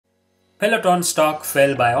Peloton stock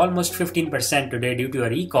fell by almost 15% today due to a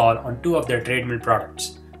recall on two of their treadmill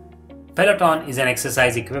products. Peloton is an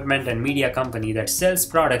exercise equipment and media company that sells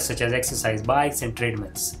products such as exercise bikes and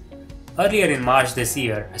treadmills. Earlier in March this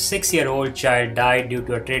year, a 6-year-old child died due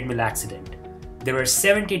to a treadmill accident. There were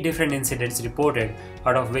 70 different incidents reported,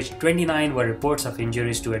 out of which 29 were reports of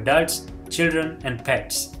injuries to adults, children, and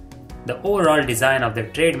pets. The overall design of the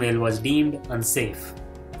treadmill was deemed unsafe.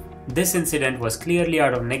 This incident was clearly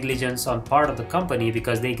out of negligence on part of the company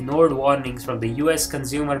because they ignored warnings from the US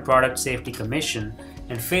Consumer Product Safety Commission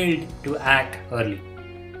and failed to act early.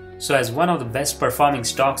 So as one of the best performing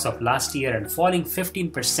stocks of last year and falling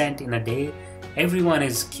 15% in a day, everyone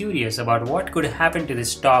is curious about what could happen to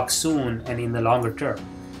this stock soon and in the longer term.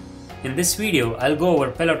 In this video, I'll go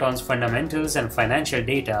over Peloton's fundamentals and financial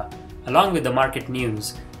data along with the market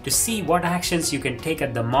news to see what actions you can take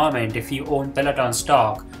at the moment if you own Peloton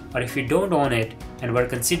stock or if you don't own it and were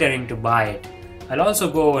considering to buy it. I'll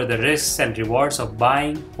also go over the risks and rewards of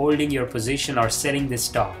buying, holding your position or selling this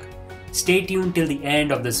stock. Stay tuned till the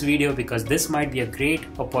end of this video because this might be a great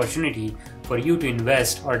opportunity for you to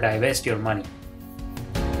invest or divest your money.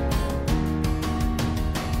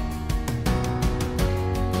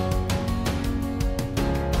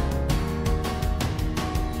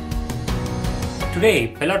 Today,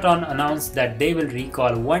 Peloton announced that they will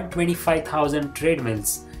recall 125,000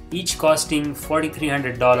 treadmills, each costing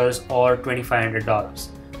 $4,300 or $2,500.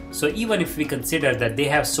 So even if we consider that they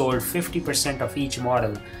have sold 50% of each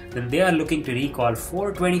model, then they are looking to recall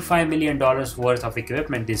 $425 million worth of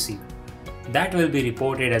equipment this year. That will be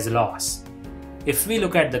reported as a loss. If we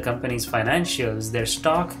look at the company's financials, their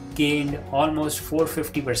stock gained almost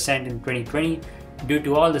 450% in 2020. Due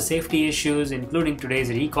to all the safety issues, including today's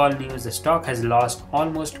recall news, the stock has lost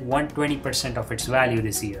almost 120% of its value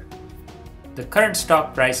this year. The current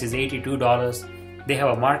stock price is $82. They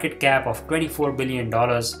have a market cap of $24 billion.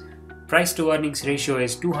 Price to earnings ratio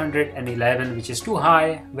is 211, which is too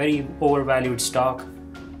high, very overvalued stock.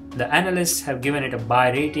 The analysts have given it a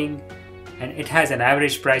buy rating and it has an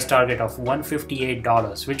average price target of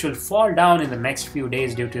 $158, which will fall down in the next few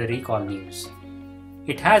days due to the recall news.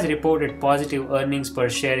 It has reported positive earnings per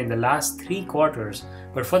share in the last 3 quarters,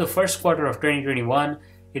 but for the first quarter of 2021,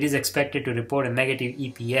 it is expected to report a negative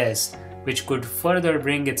EPS, which could further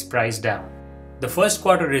bring its price down. The first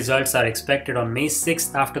quarter results are expected on May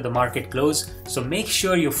 6th after the market close, so make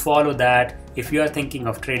sure you follow that if you are thinking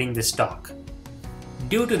of trading this stock.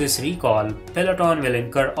 Due to this recall, Peloton will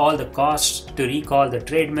incur all the costs to recall the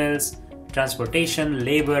treadmills, transportation,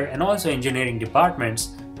 labor, and also engineering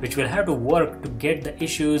departments, which will have to work to get the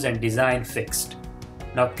issues and design fixed.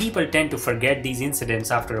 Now people tend to forget these incidents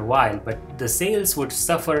after a while, but the sales would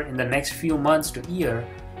suffer in the next few months to year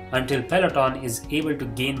until Peloton is able to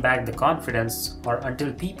gain back the confidence or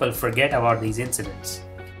until people forget about these incidents.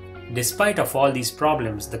 Despite of all these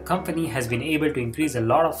problems, the company has been able to increase a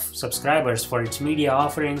lot of subscribers for its media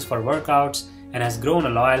offerings for workouts and has grown a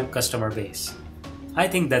loyal customer base. I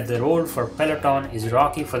think that the road for Peloton is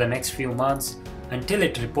rocky for the next few months until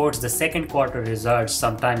it reports the second quarter results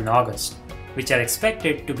sometime in August, which are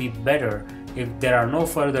expected to be better if there are no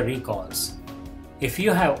further recalls. If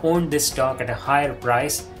you have owned this stock at a higher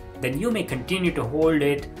price, then you may continue to hold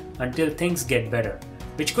it until things get better,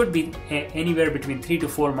 which could be anywhere between 3 to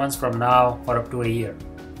 4 months from now or up to a year.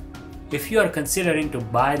 If you are considering to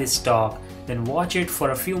buy this stock, then watch it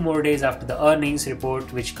for a few more days after the earnings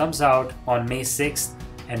report, which comes out on May 6th,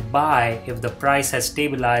 and buy if the price has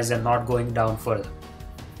stabilized and not going down further.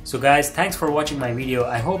 So guys, thanks for watching my video.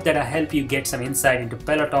 I hope that I help you get some insight into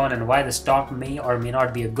Peloton and why the stock may or may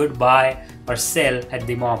not be a good buy or sell at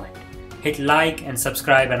the moment. Hit like and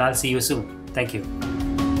subscribe and I'll see you soon. Thank you.